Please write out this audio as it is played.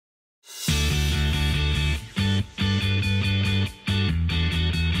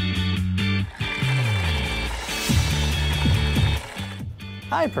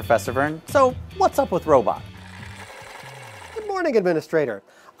Hi, Professor Vern. So, what's up with Robot? Good morning, Administrator.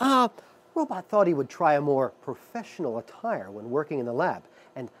 Robot thought he would try a more professional attire when working in the lab,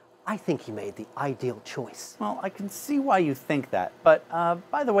 and I think he made the ideal choice. Well, I can see why you think that, but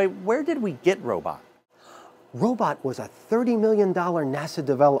by the way, where did we get Robot? Robot was a $30 million NASA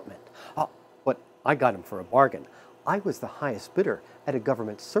development, but I got him for a bargain. I was the highest bidder at a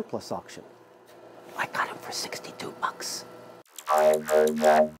government surplus auction. I got him for $62. I've heard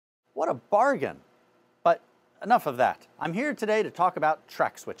that. What a bargain! But enough of that. I'm here today to talk about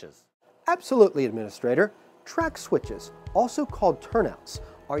track switches. Absolutely, Administrator. Track switches, also called turnouts,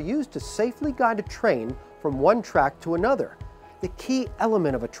 are used to safely guide a train from one track to another. The key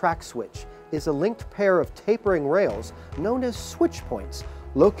element of a track switch is a linked pair of tapering rails known as switch points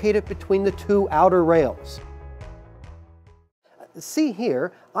located between the two outer rails. See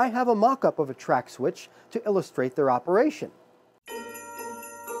here, I have a mock-up of a track switch to illustrate their operation.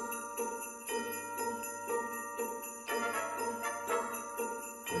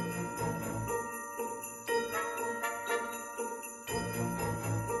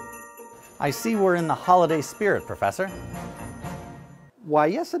 I see we're in the holiday spirit, Professor. Why,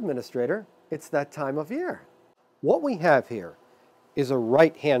 yes, Administrator, it's that time of year. What we have here is a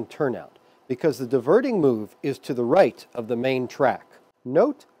right-hand turnout because the diverting move is to the right of the main track.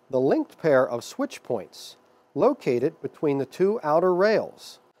 Note the linked pair of switch points located between the two outer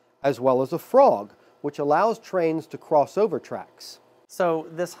rails, as well as a frog, which allows trains to cross over tracks. So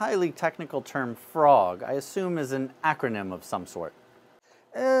this highly technical term frog, I assume is an acronym of some sort.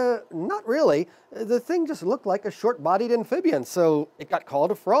 Not really. The thing just looked like a short-bodied amphibian, so it got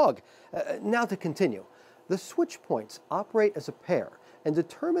called a frog. Now to continue. The switch points operate as a pair and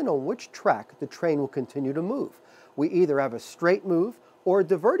determine on which track the train will continue to move. We either have a straight move or a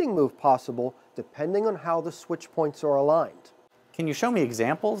diverting move possible, depending on how the switch points are aligned. Can you show me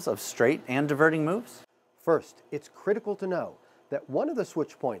examples of straight and diverting moves? First, it's critical to know that one of the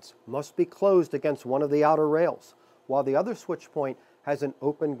switch points must be closed against one of the outer rails, while the other switch point has an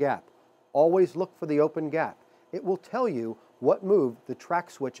open gap. Always look for the open gap. It will tell you what move the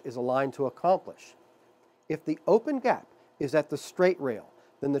track switch is aligned to accomplish. If the open gap is at the straight rail,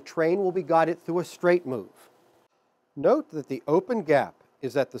 then the train will be guided through a straight move. Note that the open gap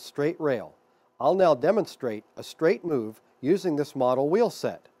is at the straight rail. I'll now demonstrate a straight move using this model wheel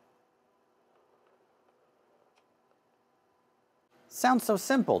set. Sounds so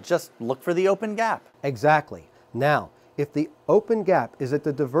simple. Just look for the open gap. Exactly. Now, if the open gap is at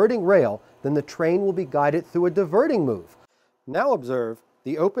the diverting rail, then the train will be guided through a diverting move. Now observe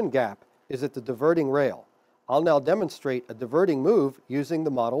the open gap is at the diverting rail. I'll now demonstrate a diverting move using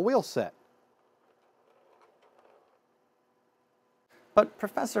the model wheel set. But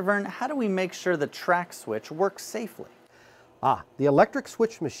Professor Vern, how do we make sure the track switch works safely? The electric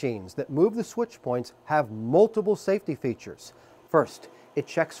switch machines that move the switch points have multiple safety features. First, it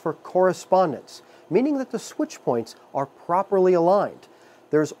checks for correspondence, meaning that the switch points are properly aligned.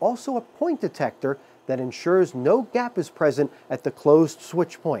 There's also a point detector that ensures no gap is present at the closed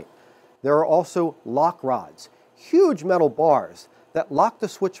switch point. There are also lock rods, huge metal bars that lock the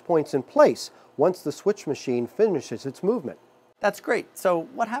switch points in place once the switch machine finishes its movement. That's great. So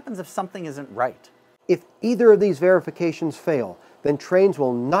what happens if something isn't right? If either of these verifications fail, then trains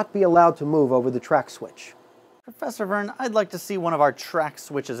will not be allowed to move over the track switch. Professor Vern, I'd like to see one of our track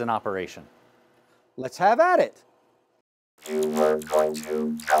switches in operation. Let's have at it. You were going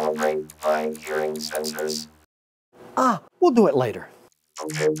to calibrate my hearing sensors. We'll do it later.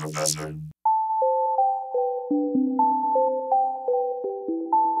 Okay, Professor.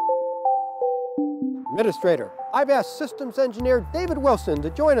 Administrator, I've asked Systems Engineer David Wilson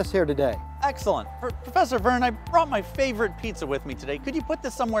to join us here today. Excellent. Professor Vern, I brought my favorite pizza with me today. Could you put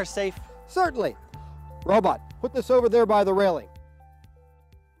this somewhere safe? Certainly. Robot, put this over there by the railing.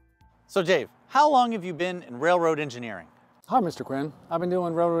 So Dave, how long have you been in railroad engineering? Hi, Mr. Quinn. I've been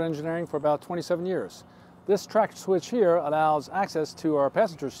doing railroad engineering for about 27 years. This track switch here allows access to our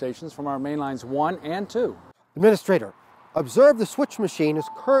passenger stations from our main lines 1 and 2. Administrator, observe the switch machine is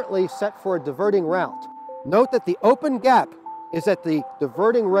currently set for a diverting route. Note that the open gap is at the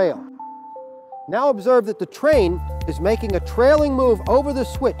diverting rail. Now observe that the train is making a trailing move over the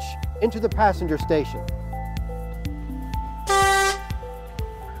switch into the passenger station.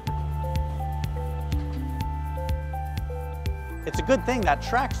 It's a good thing that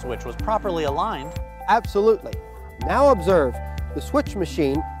track switch was properly aligned. Absolutely. Now observe the switch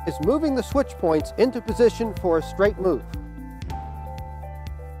machine is moving the switch points into position for a straight move.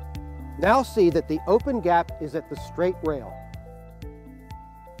 Now see that the open gap is at the straight rail.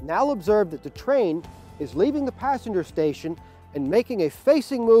 Now observe that the train is leaving the passenger station and making a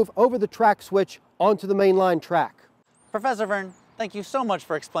facing move over the track switch onto the mainline track. Professor Vern, thank you so much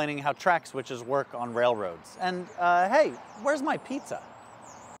for explaining how track switches work on railroads. And hey, where's my pizza?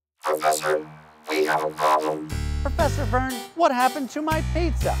 Professor, we have a problem. Professor Vern, what happened to my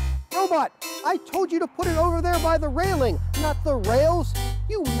pizza? Robot, I told you to put it over there by the railing, not the rails.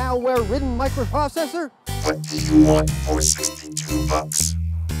 You malware-ridden microprocessor. What do you want for $62?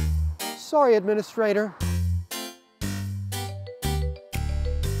 Sorry, Administrator.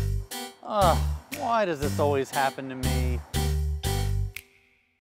 Why does this always happen to me?